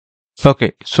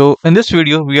Okay, so in this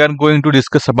video, we are going to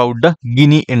discuss about the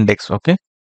Gini index. Okay,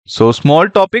 so small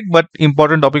topic but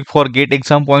important topic for GATE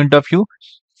exam point of view.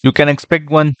 You can expect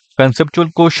one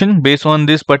conceptual question based on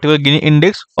this particular Gini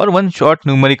index or one short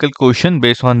numerical question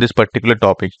based on this particular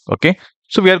topic. Okay,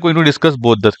 so we are going to discuss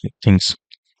both the things.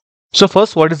 So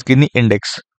first, what is Gini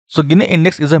index? So Gini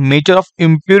index is a measure of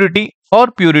impurity or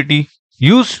purity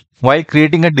used while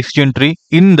creating a decision tree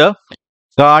in the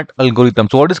CART algorithm.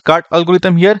 So what is CART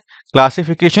algorithm here?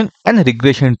 Classification and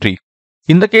regression tree.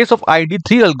 In the case of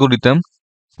ID3 algorithm,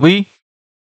 we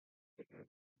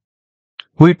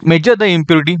measure the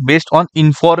impurity based on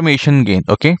information gain.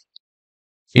 Okay,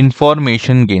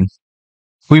 information gain.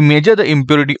 We measure the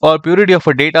impurity or purity of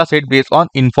a data set based on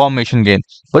information gain.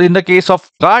 But in the case of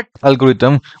CART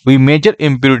algorithm, we measure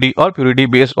impurity or purity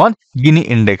based on Gini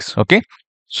index. Okay.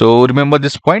 So remember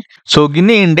this point. So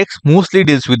Gini index mostly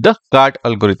deals with the CART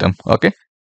algorithm. Okay.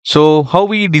 So how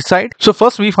we decide? So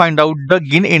first we find out the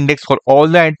Gini index for all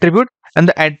the attribute, and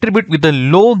the attribute with the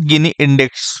low Gini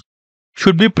index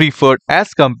should be preferred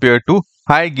as compared to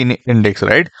high Gini index,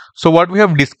 right? So what we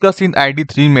have discussed in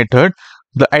ID3 method,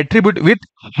 the attribute with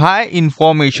high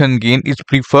information gain is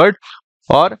preferred,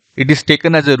 or it is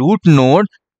taken as a root node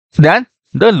than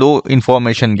the low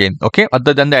information gain, okay,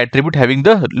 other than the attribute having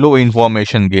the low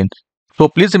information gain. So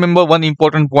please remember one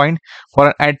important point: for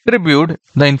an attribute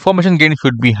the information gain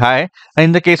should be high, and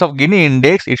in the case of Gini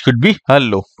index it should be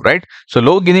low, right? So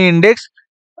low Gini index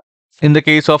in the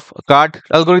case of CART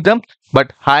algorithm,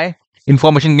 but high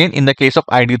information gain in the case of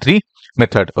ID3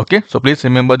 method. Okay, so please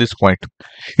remember this point.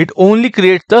 It only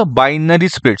creates the binary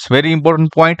splits. Very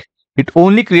important point. It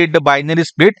only creates the binary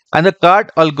split, and the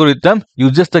CART algorithm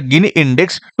uses the Gini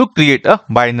index to create a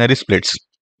binary splits.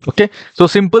 Okay, so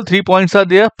simple 3 points are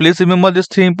there. Please remember these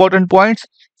 3 important points.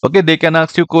 Okay, they can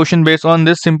ask you question based on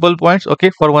these simple points.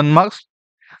 Okay, for 1 marks.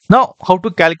 Now, how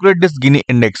to calculate this Gini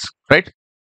index, right?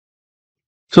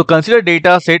 So consider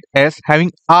data set as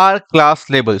having R class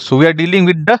labels. So we are dealing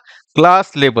with the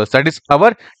class labels, that is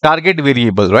our target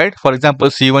variable, right? For example,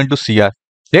 C1 to CR.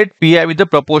 Let Pi with the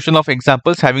proportion of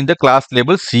examples having the class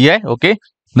label Ci. Okay.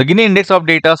 The Gini index of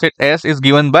data set S is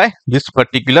given by this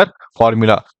particular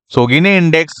formula. So Gini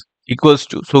index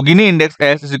Gini index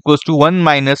S is equals to 1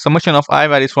 minus summation of I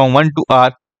varies from 1 to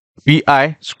R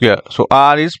Pi square. So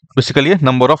R is basically a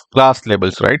number of class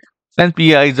labels, right? And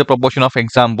Pi is the proportion of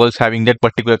examples having that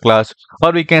particular class,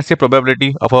 or we can say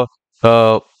probability of a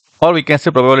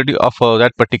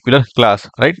that particular class,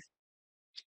 right?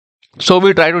 So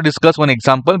we try to discuss one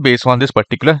example based on this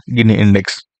particular Gini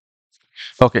index.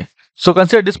 Okay, so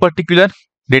consider this particular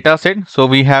data set. So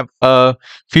we have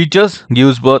features: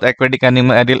 gives birth, aquatic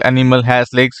animal, aerial animal, has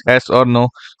legs, yes or no,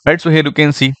 right? So here you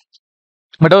can see,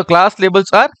 but our class labels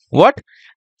are what?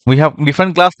 We have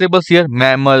different class labels here: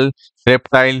 mammal,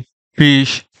 reptile,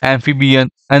 fish, amphibian,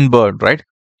 and bird, right?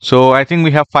 So I think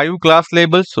we have 5 class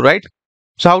labels, right?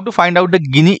 So how to find out the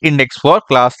Gini index for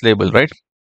class label, right?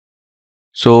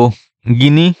 So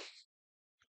Gini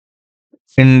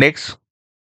index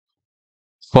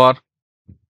for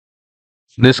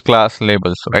this class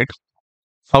labels, right?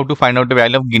 How to find out the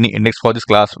value of Gini index for this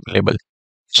class label?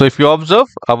 So if you observe,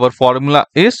 our formula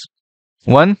is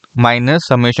 1 minus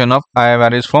summation of I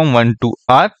varies from 1 to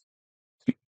R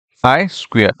I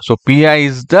square. So Pi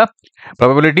is the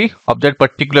probability of that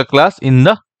particular class in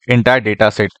the entire data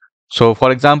set. So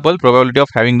for example, probability of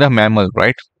having the mammal,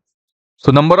 right?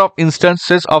 So number of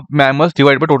instances of mammals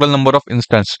divided by total number of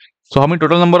instances. So how many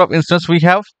total number of instances we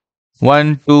have?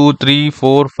 1, 2, 3,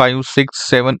 4, 5, 6,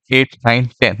 7, 8,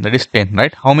 9, 10. That is 10,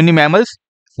 right? How many mammals?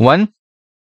 1,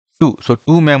 2. So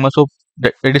 2 mammals. So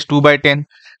that is 2 by 10.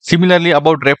 Similarly,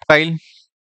 about reptile,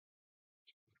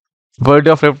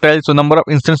 variety of reptile. So number of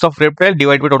instances of reptile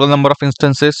divided by total number of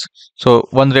instances. So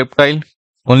one reptile,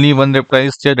 only one reptile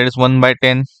is there. That is 1 by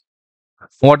 10.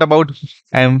 What about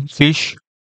fish?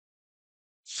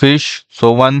 Fish.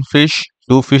 So one fish,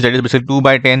 2 fish. That is basically 2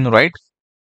 by 10, right?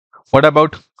 What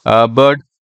about bird?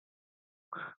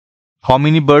 How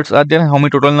many birds are there? How many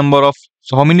total number of?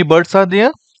 So how many birds are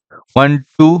there? 1,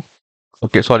 2.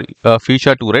 Okay, sorry. Fish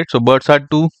are 2, right? So birds are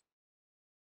 2.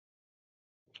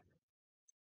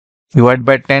 Divided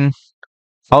by 10.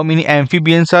 How many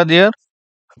amphibians are there?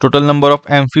 Total number of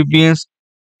amphibians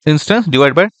instance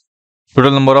divided by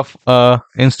total number of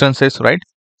instances, right?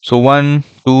 So 1,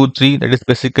 2, 3. That is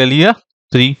basically a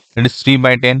 3. That is 3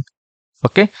 by 10.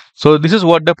 Okay. So this is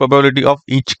what the probability of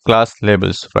each class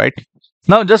labels, right?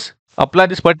 Now just apply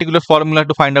this particular formula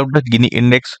to find out the Gini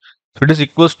index. So it is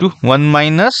equals to 1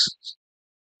 minus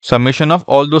summation of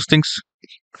all those things,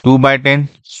 2 by 10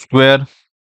 square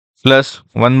plus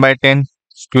 1 by 10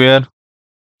 square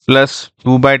plus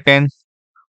 2 by 10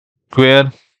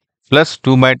 square plus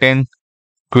 2 by 10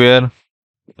 square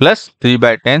plus 3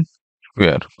 by 10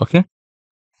 square. Okay.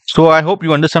 So I hope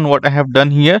you understand what I have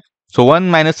done here. So 1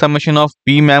 minus summation of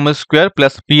p mammal square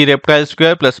plus p reptile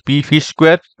square plus p fish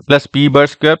square plus p bird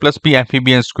square plus p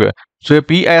amphibian square. So a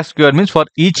pi square means for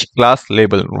each class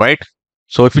label, right?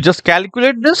 So if you just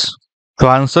calculate this, the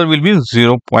answer will be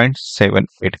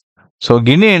 0.78. So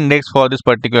Gini index for this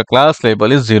particular class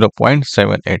label is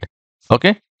 0.78.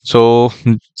 Okay. So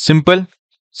simple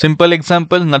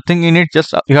example, nothing in it.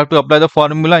 Just you have to apply the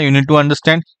formula. You need to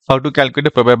understand how to calculate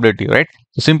the probability, right?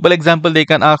 So simple example, they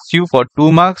can ask you for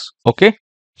 2 marks. Okay.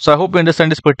 So I hope you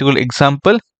understand this particular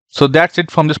example. So that's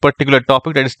it from this particular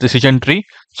topic, that is decision tree.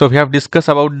 So we have discussed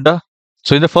about the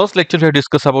so in the first lecture we have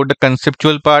discussed about the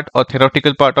conceptual part or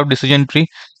theoretical part of decision tree.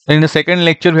 Then in the second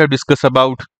lecture we have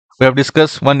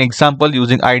discussed one example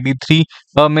using ID3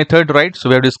 method, right? So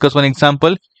we have discussed one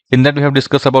example. In that we have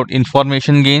discussed about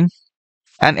information gain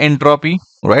and entropy,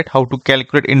 right? How to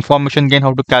calculate information gain,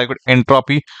 how to calculate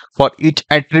entropy for each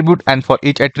attribute and for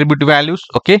each attribute values.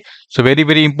 Okay, so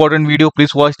very important video.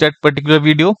 Please watch that particular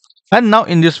video. And now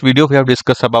in this video we have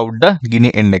discussed about the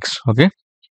Gini index. Okay,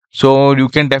 so you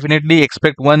can definitely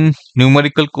expect one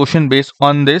numerical question based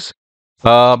on this,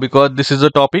 because this is a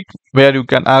topic where you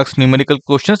can ask numerical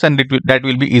questions and that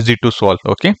will be easy to solve.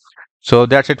 Okay, so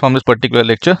that's it from this particular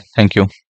lecture. Thank you.